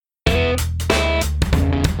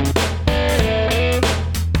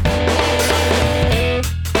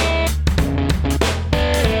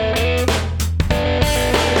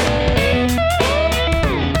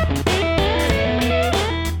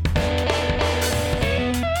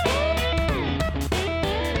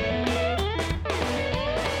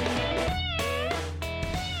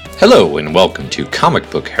Hello and welcome to Comic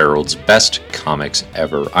Book Herald's Best Comics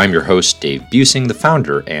Ever. I'm your host, Dave Busing, the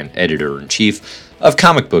founder and editor-in-chief of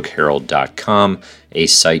comicbookherald.com, a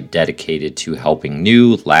site dedicated to helping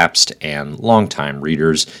new, lapsed, and longtime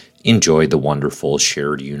readers enjoy the wonderful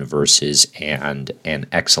shared universes and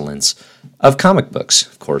excellence of comic books.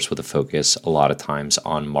 Of course, with a focus a lot of times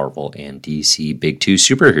on Marvel and DC Big Two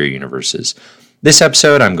superhero universes. This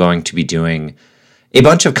episode, I'm going to be doing a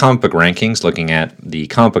bunch of comic book rankings, looking at the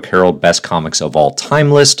Comic Book Herald Best Comics of All Time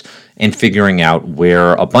list and figuring out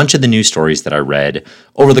where a bunch of the news stories that I read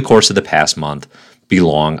over the course of the past month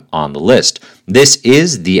belong on the list. This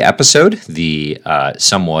is the episode, the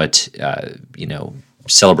somewhat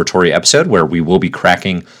celebratory episode where we will be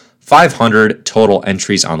cracking 500 total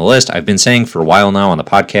entries on the list. I've been saying for a while now on the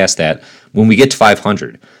podcast that when we get to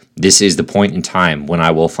 500, this is the point in time when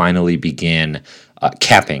I will finally begin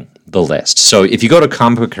capping the list. So if you go to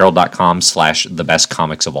comicbookherald.com/the best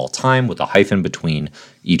comics of all time with a hyphen between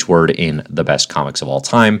each word in the best comics of all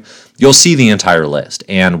time, you'll see the entire list.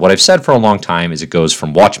 And what I've said for a long time is it goes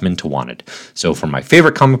from Watchmen to Wanted. So from my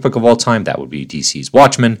favorite comic book of all time, that would be DC's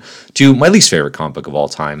Watchmen, to my least favorite comic book of all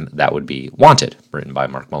time, that would be Wanted, written by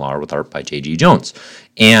Mark Millar with art by J.G. Jones.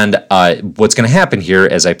 And what's going to happen here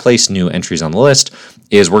as I place new entries on the list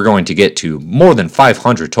is we're going to get to more than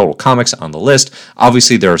 500 total comics on the list.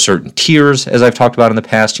 Obviously, there are certain tiers, as I've talked about in the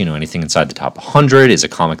past. You know, anything inside the top 100 is a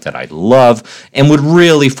comic that I love and would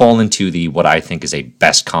really fall into the what I think is a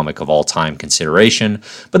best comic of all time consideration.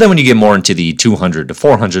 But then when you get more into the 200 to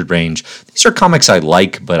 400 range, these are comics I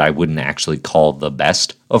like, but I wouldn't actually call the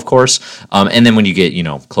best, of course. And then when you get,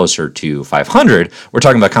 closer to 500, we're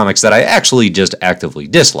talking about comics that I actually just actively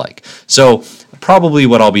dislike. So probably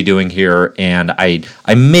what I'll be doing here, and I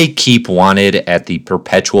may keep Wanted at the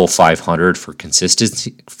perpetual 500 for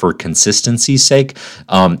consistency's sake,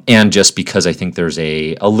 and just because I think there's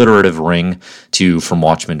a alliterative ring to From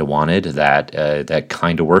Watchmen to Wanted that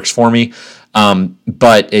kind of works for me.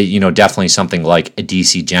 But definitely something like a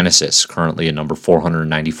DC Genesis, currently at number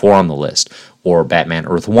 494 on the list, or Batman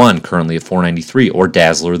Earth 1, currently at 493, or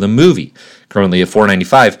Dazzler the movie, currently at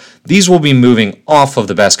 495. These will be moving off of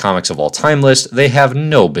the best comics of all time list. They have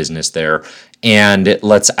no business there. And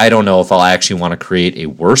I don't know if I'll actually want to create a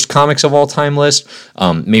worst comics of all time list.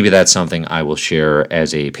 Maybe that's something I will share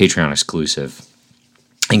as a Patreon exclusive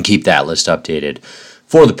and keep that list updated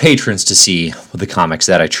for the patrons to see the comics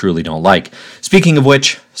that I truly don't like. Speaking of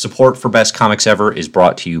which, support for Best Comics Ever is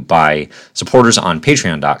brought to you by supporters on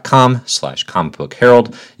patreon.com/Comic Book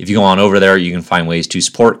Herald. If you go on over there, you can find ways to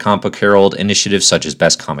support Comic Book Herald initiatives such as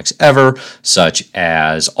Best Comics Ever, such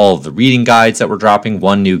as all of the reading guides that we're dropping,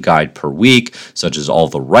 one new guide per week, such as all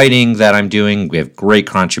the writing that I'm doing. We have great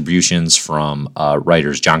contributions from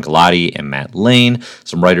writers John Galati and Matt Lane,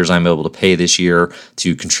 some writers I'm able to pay this year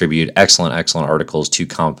to contribute excellent articles to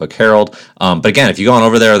Comic Book Herald. But again, if you go on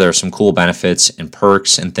over there, there are some cool benefits and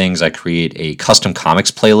perks and things. I create a custom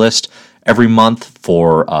comics playlist every month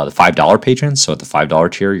for the $5 patrons. So at the $5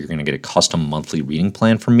 tier, you're going to get a custom monthly reading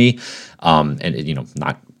plan from me. And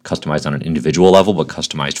not customized on an individual level, but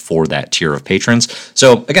customized for that tier of patrons.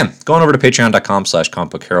 So again, going over to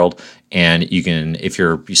patreon.com/Comic Book Herald, and you can, if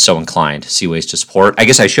you're so inclined, see ways to support. I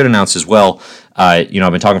guess I should announce as well, I've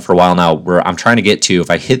been talking for a while now where I'm trying to get to,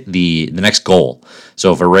 if I hit the next goal,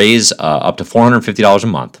 so if I raise up to $450 a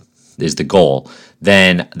month is the goal,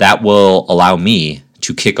 then that will allow me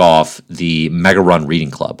to kick off the Mega Run Reading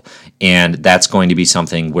Club. And that's going to be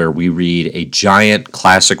something where we read a giant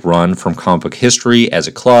classic run from comic book history as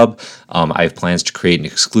a club. I have plans to create an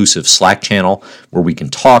exclusive Slack channel where we can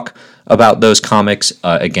talk about those comics,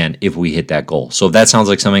 again, if we hit that goal. So if that sounds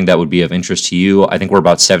like something that would be of interest to you, I think we're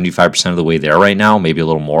about 75% of the way there right now, maybe a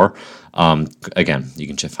little more. Again, you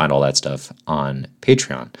can find all that stuff on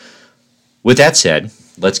Patreon. With that said,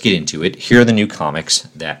 let's get into it. Here are the new comics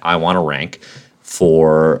that I want to rank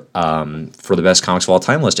for the best comics of all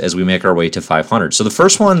time list as we make our way to 500. So the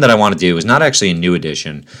first one that I want to do is not actually a new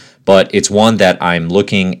edition, but it's one that I'm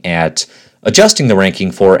looking at adjusting the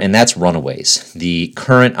ranking for, and that's Runaways, the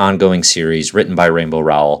current ongoing series written by Rainbow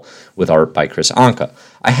Rowell with art by Chris Anka.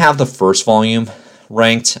 I have the first volume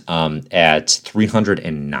ranked at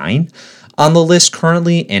 309 on the list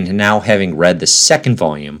currently, and now having read the second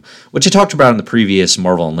volume, which I talked about in the previous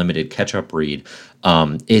Marvel Unlimited catch-up read,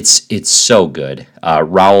 it's so good.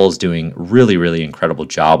 Rowell is doing really incredible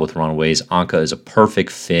job with Runaways. Anka is a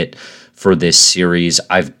perfect fit for this series.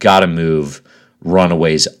 I've got to move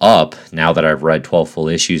Runaways up now that I've read 12 full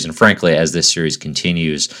issues, and frankly, as this series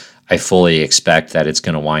continues, I fully expect that it's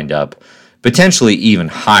going to wind up potentially even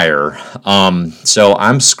higher. So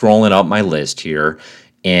I'm scrolling up my list here,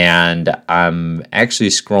 And I'm actually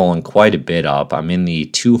scrolling quite a bit up. I'm in the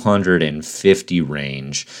 250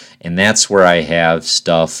 range, and that's where I have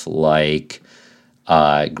stuff like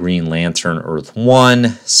Green Lantern Earth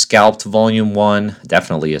 1, Scalped Volume 1,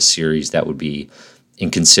 definitely a series that would be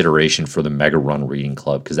in consideration for the Mega Run Reading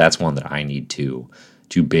Club, because that's one that I need to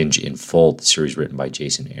binge in full, the series written by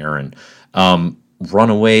Jason Aaron.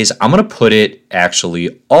 Runaways, I'm going to put it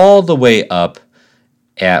actually all the way up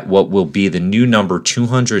at what will be the new number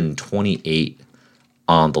 228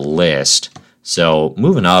 on the list. So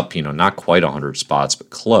moving up, not quite 100 spots,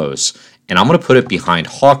 but close. And I'm going to put it behind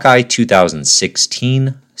Hawkeye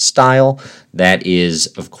 2016 style. That is,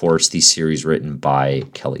 of course, the series written by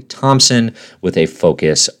Kelly Thompson with a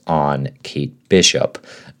focus on Kate Bishop.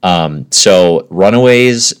 So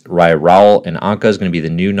Runaways, Rowell and Anka is going to be the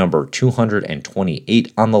new number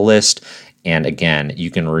 228 on the list. And again, you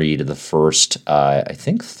can read the first, I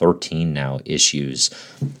think 13 now issues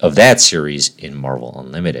of that series in Marvel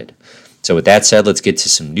Unlimited. So with that said, let's get to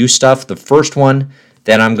some new stuff. The first one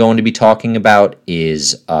that I'm going to be talking about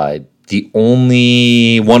is the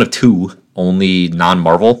only one of two only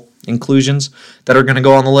non-Marvel inclusions that are going to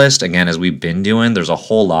go on the list. Again, as we've been doing, there's a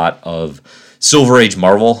whole lot of Silver Age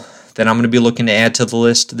Marvel that I'm going to be looking to add to the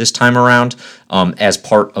list this time around as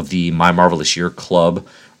part of the My Marvelous Year Club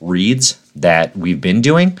reads that we've been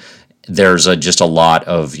doing. There's just a lot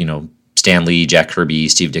of, Stan Lee, Jack Kirby,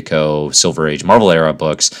 Steve Ditko, Silver Age Marvel era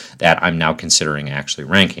books that I'm now considering actually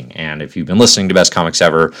ranking. And if you've been listening to Best Comics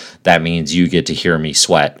Ever, that means you get to hear me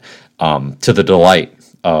sweat to the delight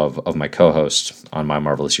of my co-host on My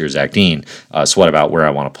Marvelous Year, Zach Dean, sweat about where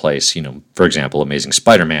I want to place, for example, Amazing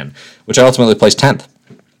Spider-Man, which I ultimately placed 10th.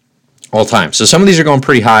 All time. So some of these are going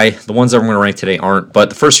pretty high. The ones that I'm going to rank today aren't. But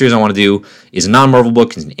the first series I want to do is a non-Marvel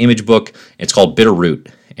book. It's an Image book. It's called Bitter Root.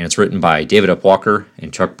 And it's written by David F. Walker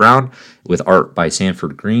and Chuck Brown with art by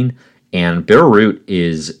Sanford Green. And Bitter Root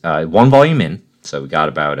is one volume in. So we got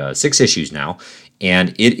about 6 issues now. And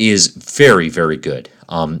it is very, very good.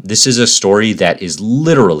 This is a story that is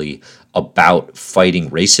literally about fighting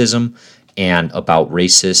racism and about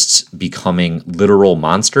racists becoming literal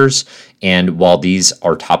monsters. And while these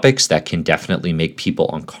are topics that can definitely make people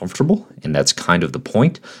uncomfortable, and that's kind of the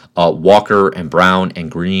point, Walker and Brown and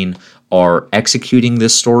Green are executing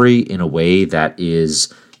this story in a way that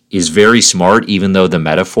is very smart, even though the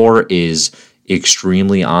metaphor is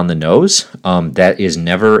extremely on the nose.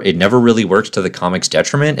 It never really works to the comic's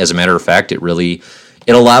detriment. As a matter of fact, it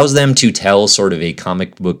allows them to tell sort of a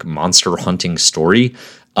comic book monster hunting story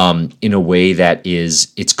in a way that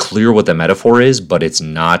it's clear what the metaphor is, but it's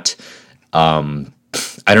not,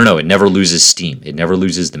 it never loses steam. It never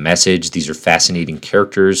loses the message. These are fascinating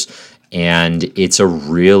characters, and it's a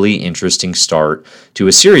really interesting start to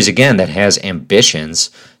a series, again, that has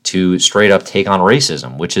ambitions to straight up take on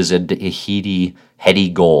racism, which is a heady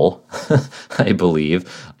goal, I believe,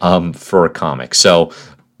 for a comic. So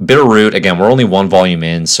Bitter Root, again, we're only one volume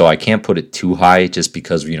in, so I can't put it too high just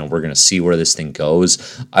because, we're going to see where this thing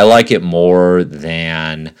goes. I like it more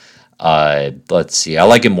than, I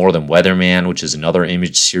like it more than Weatherman, which is another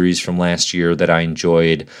Image series from last year that I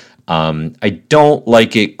enjoyed. I don't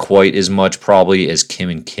like it quite as much probably as Kim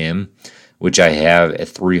and Kim, which I have at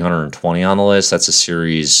 320 on the list. That's a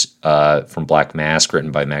series from Black Mask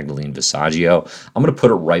written by Magdalene Visaggio. I'm going to put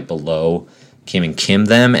it right below Kim and Kim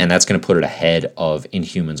them, and that's going to put it ahead of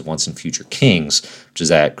Inhumans Once and Future Kings, which is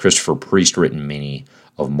that Christopher Priest written mini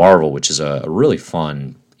of Marvel, which is a really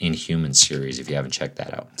fun Inhumans series if you haven't checked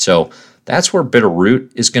that out. So that's where Bitter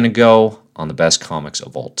Root is going to go on the best comics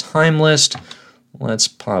of all time list. Let's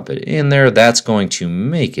pop it in there. That's going to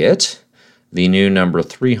make it the new number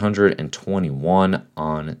 321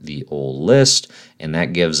 on the old list, and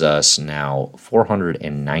that gives us now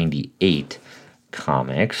 498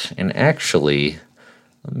 comics. And actually,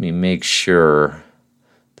 let me make sure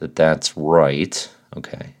that that's right.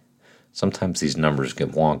 Okay. Sometimes these numbers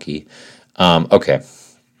get wonky. Okay.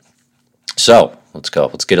 So let's go.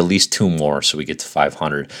 Let's get at least 2 more so we get to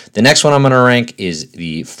 500. The next one I'm going to rank is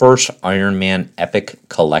the first Iron Man epic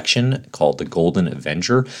collection called The Golden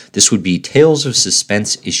Avenger. This would be Tales of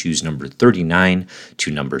Suspense issues number 39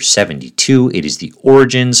 to number 72. It is the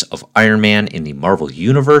origins of Iron Man in the Marvel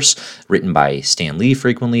Universe, written by Stan Lee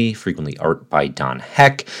frequently art by Don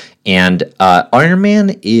Heck. And Iron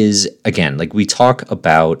Man is, again, like we talk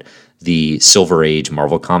about the Silver Age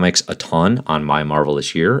Marvel comics a ton on My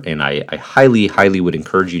Marvelous Year, and I highly, highly would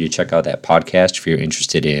encourage you to check out that podcast if you're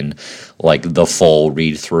interested in like the full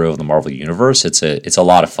read through of the Marvel Universe. It's a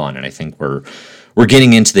lot of fun, and I think we're we're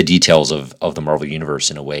getting into the details of the Marvel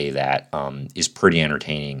Universe in a way that is pretty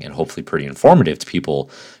entertaining and hopefully pretty informative to people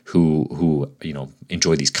who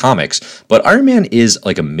enjoy these comics. But Iron Man is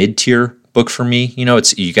like a mid-tier book for me.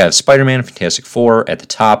 It's you got Spider-Man, Fantastic Four at the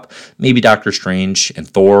top, maybe Doctor Strange and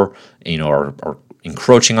Thor, are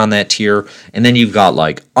encroaching on that tier. And then you've got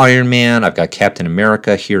like Iron Man, I've got Captain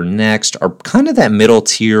America here next, are kind of that middle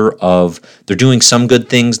tier of they're doing some good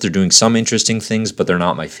things, they're doing some interesting things, but they're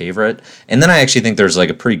not my favorite. And then I actually think there's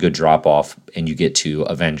like a pretty good drop off, and you get to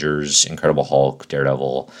Avengers, Incredible Hulk,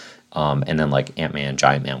 Daredevil, and then like Ant-Man,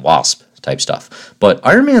 Giant Man, Wasp type stuff. But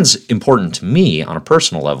Iron Man's important to me on a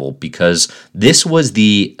personal level because this was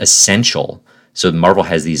the essential. So Marvel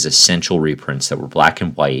has these essential reprints that were black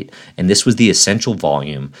and white, and this was the essential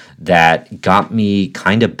volume that got me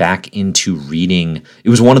kind of back into reading. It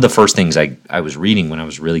was one of the first things I was reading when I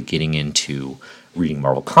was really getting into reading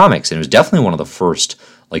Marvel Comics, and it was definitely one of the first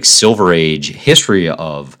like Silver Age history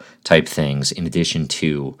of type things, in addition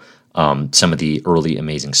to some of the early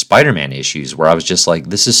Amazing Spider-Man issues, where I was just like,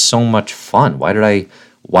 this is so much fun.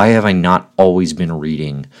 Why have I not always been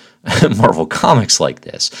reading Marvel Comics like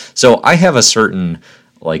this? So I have a certain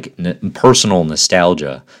like personal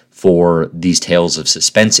nostalgia for these Tales of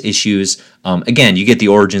Suspense issues. Again, you get the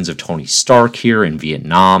origins of Tony Stark here in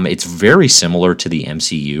Vietnam. It's very similar to the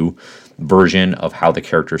MCU version of how the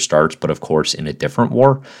character starts, but of course in a different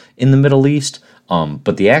war in the Middle East.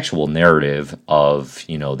 But the actual narrative of,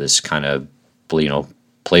 this kind of,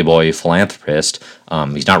 playboy philanthropist,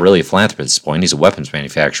 he's not really a philanthropist at this point, he's a weapons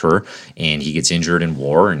manufacturer, and he gets injured in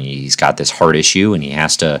war, and he's got this heart issue, and he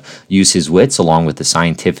has to use his wits along with the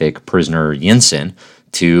scientific prisoner Yinsen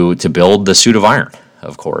to build the suit of iron,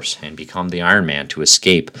 of course, and become the Iron Man to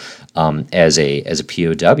escape as a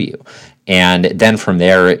POW. And then from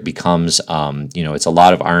there, it becomes, it's a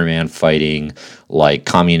lot of Iron Man fighting like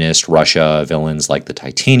communist Russia villains like the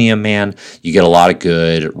Titanium Man. You get a lot of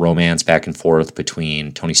good romance back and forth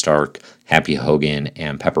between Tony Stark, Happy Hogan,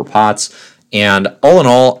 and Pepper Potts. And all in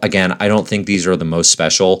all, again, I don't think these are the most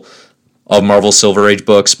special of Marvel Silver Age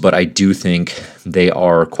books, but I do think they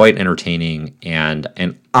are quite entertaining and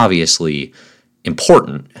obviously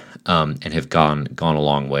important, and have gone a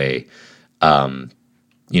long way. And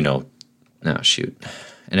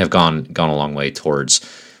have gone a long way towards,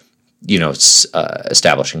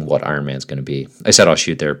 establishing what Iron Man's going to be. I said I'll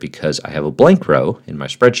shoot there because I have a blank row in my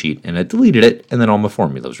spreadsheet, and I deleted it, and then all my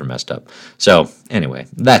formulas were messed up. So anyway,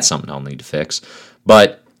 that's something I'll need to fix.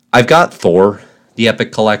 But I've got Thor, the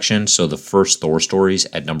Epic Collection, so the first Thor stories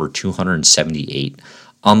at number 278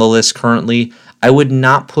 on the list currently. I would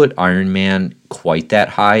not put Iron Man quite that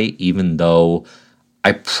high, even though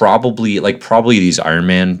I probably these Iron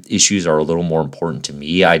Man issues are a little more important to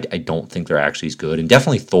me. I don't think they're actually as good. And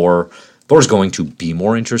definitely Thor's going to be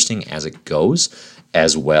more interesting as it goes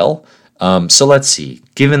as well. So let's see.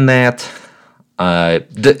 Given that,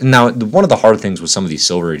 one of the hard things with some of these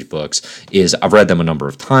Silver Age books is I've read them a number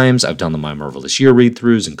of times. I've done the My Marvelous Year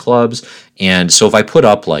read-throughs and clubs. And so if I put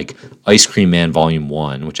up like Ice Cream Man Volume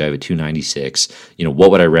 1, which I have at 296, what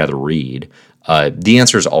would I rather read? The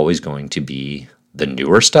answer is always going to be the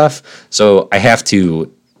newer stuff. So I have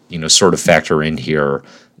to, sort of factor in here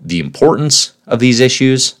the importance of these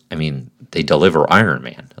issues. I mean, they deliver Iron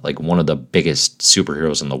Man, like one of the biggest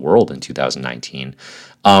superheroes in the world in 2019.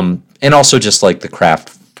 And also just like the craft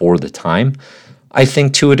for the time, I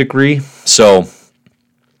think, to a degree. So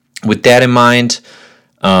with that in mind,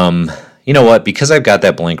 you know what? Because I've got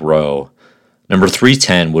that blank row, number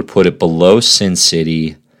 310 would put it below Sin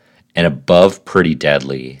City and above Pretty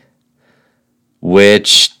Deadly,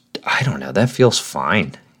 which, I don't know, that feels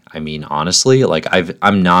fine. I mean, honestly, like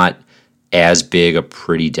I'm not as big a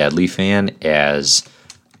Pretty Deadly fan as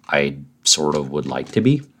I sort of would like to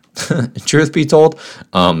be, truth be told.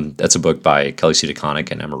 That's a book by Kelly Sue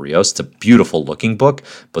DeConnick and Emma Rios. It's a beautiful looking book,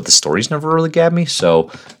 but the stories never really grabbed me,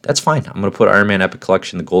 so that's fine. I'm going to put Iron Man Epic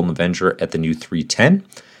Collection, The Golden Avenger at the new 310,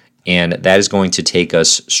 and that is going to take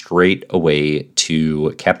us straight away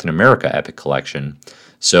to Captain America Epic Collection.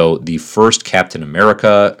 So the first Captain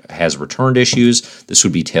America has returned issues. This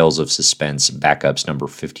would be Tales of Suspense backups number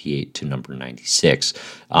 58 to number 96.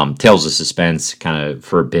 Tales of Suspense kind of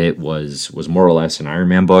for a bit was more or less an Iron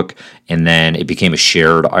Man book, and then it became a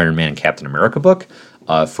shared Iron Man and Captain America book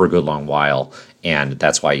for a good long while. And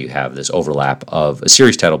that's why you have this overlap of a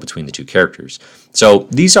series title between the two characters. So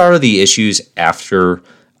these are the issues after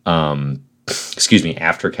Captain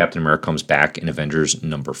America comes back in Avengers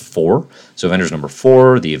number 4. So Avengers number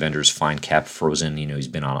 4, the Avengers find Cap frozen. He's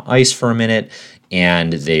been on ice for a minute,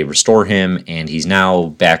 and they restore him, and he's now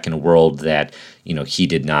back in a world that, he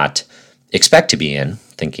did not expect to be in,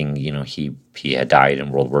 thinking, he had died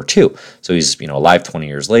in World War II. So he's, alive 20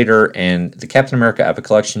 years later, and the Captain America Epic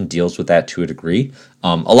Collection deals with that to a degree.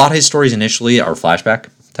 A lot of his stories initially are flashback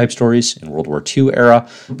type stories in World War II era,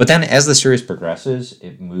 but then as the series progresses,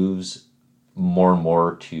 it moves more and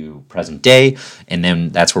more to present day, and then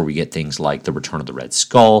that's where we get things like the return of the Red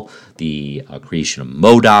Skull, the creation of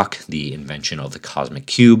MODOK, the invention of the Cosmic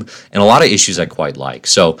Cube, and a lot of issues I quite like.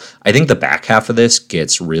 So I think the back half of this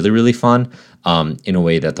gets really, really fun in a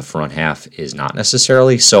way that the front half is not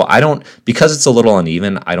necessarily. So because it's a little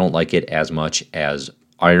uneven, I don't like it as much as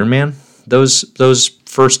Iron Man, those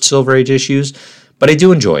first Silver Age issues. But I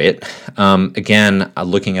do enjoy it. Again,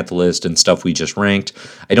 looking at the list and stuff we just ranked,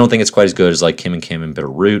 I don't think it's quite as good as like Kim and Kim and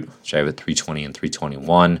Bitterroot, which I have at 320 and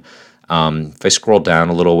 321. If I scroll down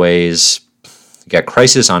a little ways, you got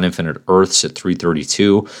Crisis on Infinite Earths at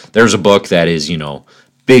 332. There's a book that is,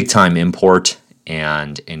 big time import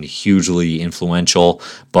and hugely influential,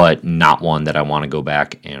 but not one that I want to go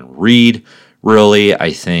back and read. Really,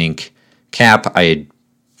 I think Cap, I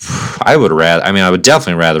would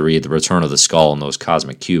definitely rather read The Return of the Skull and those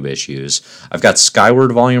Cosmic Cube issues. I've got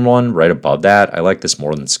Skyward Volume 1 right above that. I like this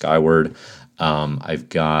more than Skyward. I've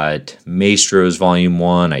got Maestro's Volume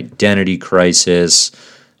 1, Identity Crisis.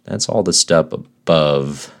 That's all the stuff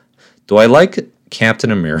above. Do I like Captain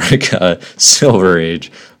America Silver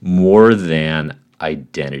Age more than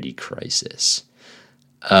Identity Crisis?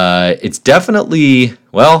 It's definitely,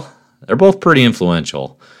 they're both pretty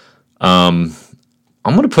influential.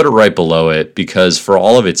 I'm going to put it right below it because for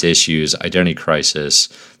all of its issues, Identity Crisis,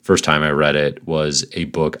 first time I read it, was a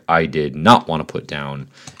book I did not want to put down.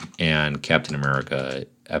 And Captain America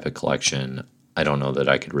Epic Collection, I don't know that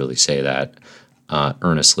I could really say that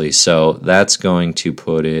earnestly. So that's going to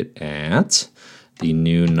put it at the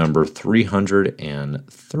new number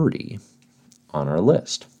 330 on our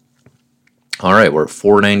list. All right, we're at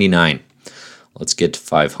 499. Let's get to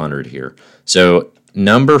 500 here. So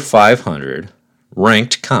number 500...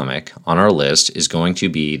 ranked comic on our list is going to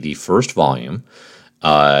be the first two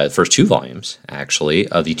volumes, actually,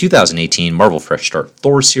 of the 2018 Marvel Fresh Start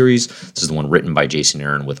Thor series. This is the one written by Jason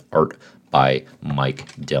Aaron with art by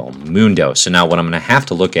Mike Del Mundo. So now what I'm going to have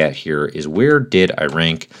to look at here is where did I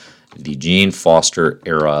rank the Jane Foster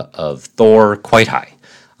era of Thor? Quite high.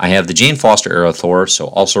 I have the Jane Foster era of Thor, so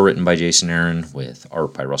also written by Jason Aaron with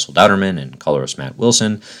art by Russell Dauterman and colorist Matt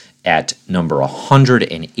Wilson, at number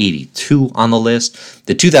 182 on the list.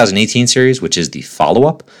 The 2018 series, which is the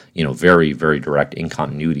follow-up, very, very direct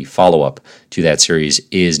in-continuity follow-up to that series,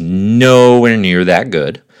 is nowhere near that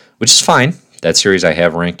good, which is fine. That series I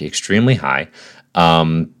have ranked extremely high.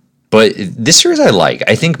 But this series I like.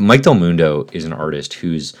 I think Mike Del Mundo is an artist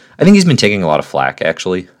I think he's been taking a lot of flack,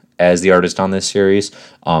 actually, as the artist on this series.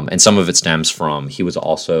 And some of it stems from, he was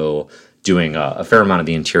also doing a fair amount of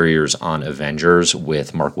the interiors on Avengers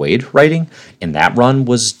with Mark Waid writing, and that run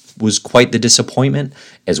was quite the disappointment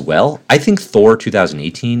as well. I think Thor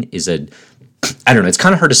 2018 is it's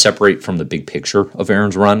kind of hard to separate from the big picture of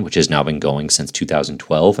Aaron's run, which has now been going since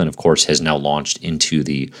 2012, and of course has now launched into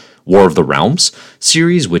the War of the Realms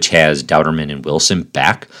series, which has Dauterman and Wilson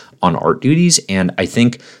back on art duties, and I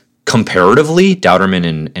think comparatively,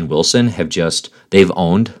 Dauterman and Wilson they've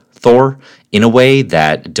owned Thor in a way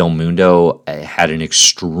that Del Mundo had an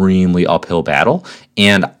extremely uphill battle.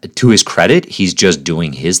 And to his credit, he's just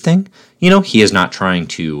doing his thing. He is not trying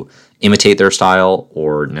to imitate their style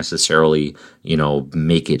or necessarily,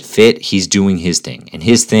 make it fit. He's doing his thing. And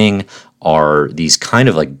his thing are these kind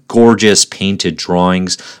of like gorgeous painted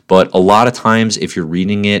drawings, but a lot of times if you're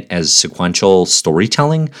reading it as sequential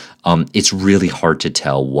storytelling, it's really hard to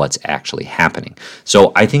tell what's actually happening.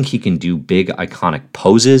 So I think he can do big iconic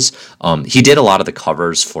poses. He did a lot of the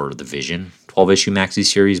covers for the Vision 12-issue maxi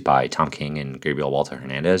series by Tom King and Gabriel Walter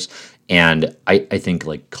Hernandez, and I think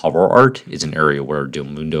like cover art is an area where Del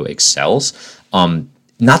Mundo excels.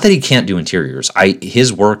 Not that he can't do interiors.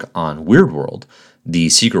 His work on Weird World, the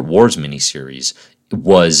Secret Wars miniseries,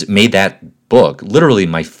 made that book literally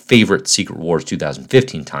my favorite Secret Wars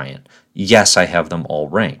 2015 tie-in. Yes, I have them all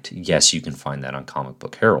ranked. Yes, you can find that on Comic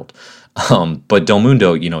Book Herald. But Del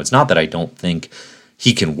Mundo, it's not that I don't think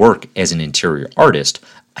he can work as an interior artist.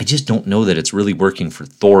 I just don't know that it's really working for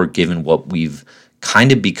Thor, given what we've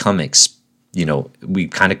kind of become, we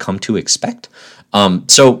kind of come to expect.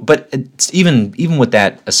 But it's even with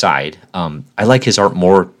that aside, I like his art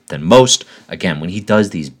more than most. Again, when he does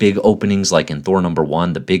these big openings, like in Thor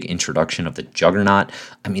 #1, the big introduction of the Juggernaut,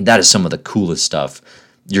 that is some of the coolest stuff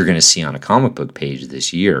you're going to see on a comic book page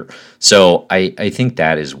this year. So I think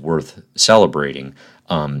that is worth celebrating,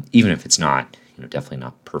 even if it's not, definitely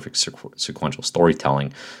not perfect sequential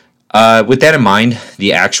storytelling. With that in mind,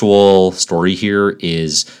 the actual story here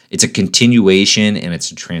is it's a continuation and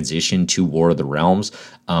it's a transition to War of the Realms.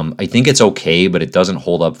 I think it's okay, but it doesn't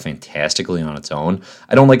hold up fantastically on its own.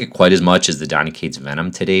 I don't like it quite as much as the Donny Cates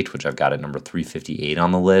Venom to date, which I've got at number 358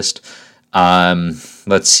 on the list.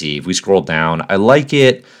 Let's see. If we scroll down, I like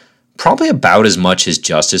it probably about as much as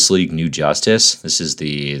Justice League New Justice. This is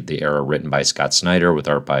the era written by Scott Snyder with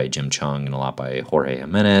art by Jim Chung and a lot by Jorge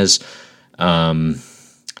Jimenez.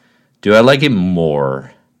 Do I like it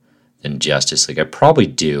more than Justice League? I probably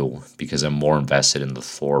do because I'm more invested in the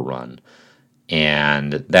Thor run.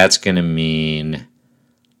 And that's going to mean,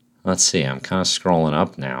 let's see, I'm kind of scrolling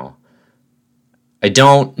up now. I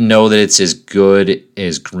don't know that it's as good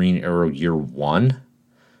as Green Arrow Year One,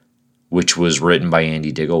 which was written by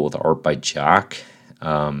Andy Diggle with art by Jock.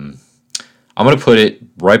 I'm going to put it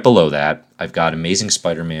right below that. I've got Amazing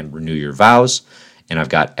Spider-Man Renew Your Vows, and I've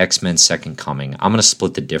got X-Men Second Coming. I'm going to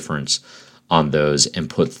split the difference on those and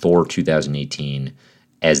put Thor 2018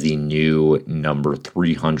 as the new number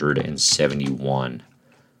 371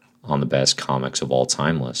 on the best comics of all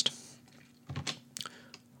time list.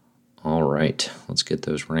 All right, let's get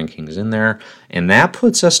those rankings in there. And that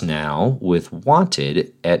puts us now with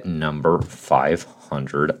Wanted at number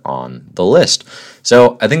 500 on the list.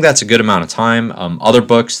 So I think that's a good amount of time. Other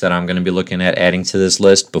books that I'm going to be looking at adding to this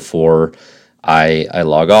list before I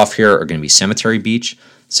log off here are going to be Cemetery Beach,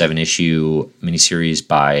 7-issue miniseries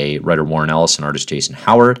by writer Warren Ellis and artist Jason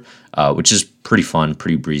Howard, which is pretty fun,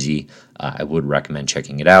 pretty breezy. I would recommend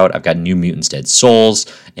checking it out. I've got New Mutants Dead Souls,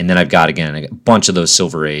 and then I've got, again, a bunch of those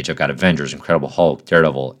Silver Age. I've got Avengers, Incredible Hulk,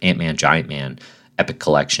 Daredevil, Ant-Man, Giant Man, Epic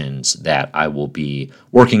collections that I will be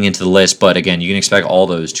working into the list. But again, you can expect all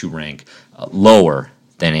those to rank lower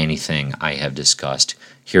than anything I have discussed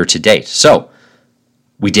here to date. So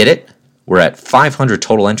we did it. We're at 500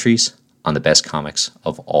 total entries on the best comics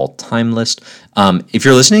of all time list. If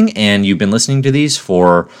you're listening and you've been listening to these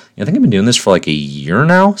for, I think I've been doing this for like a year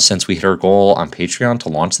now since we hit our goal on Patreon to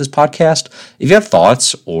launch this podcast. If you have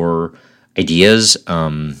thoughts or ideas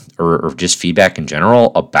or just feedback in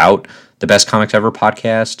general about the Best Comics Ever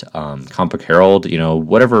podcast, Comic Book Herald,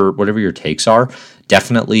 whatever your takes are,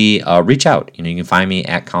 definitely reach out. You can find me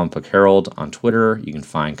at Comic Book Herald on Twitter. You can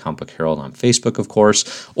find Comic Book Herald on Facebook, of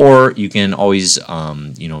course, or you can always,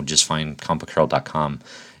 just find comicbookherald.com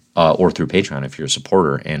or through Patreon if you're a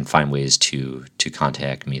supporter and find ways to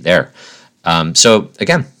contact me there. So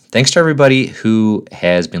again, thanks to everybody who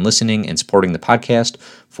has been listening and supporting the podcast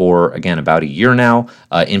for, again, about a year now.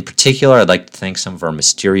 In particular, I'd like to thank some of our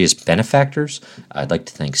mysterious benefactors. I'd like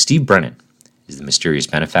to thank Steve Brennan, who's the mysterious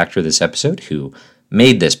benefactor of this episode, who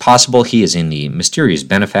made this possible. He is in the Mysterious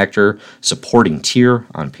Benefactor supporting tier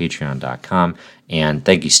on patreon.com. And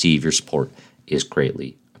thank you, Steve. Your support is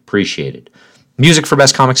greatly appreciated. Music for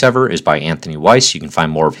Best Comics Ever is by Anthony Weiss. You can find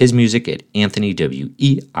more of his music at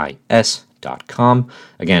anthonyweis.com.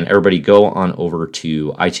 Again, everybody go on over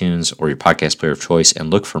to iTunes or your podcast player of choice and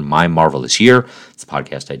look for My Marvelous Year. It's the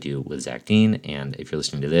podcast I do with Zach Dean, and if you're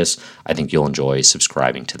listening to this, I think you'll enjoy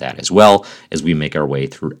subscribing to that as well as we make our way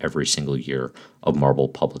through every single year of Marvel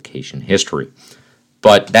publication history.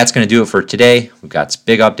 But that's going to do it for today. We've got some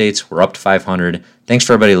big updates. We're up to 500. Thanks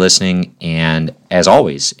for everybody listening, and as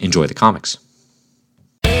always, enjoy the comics.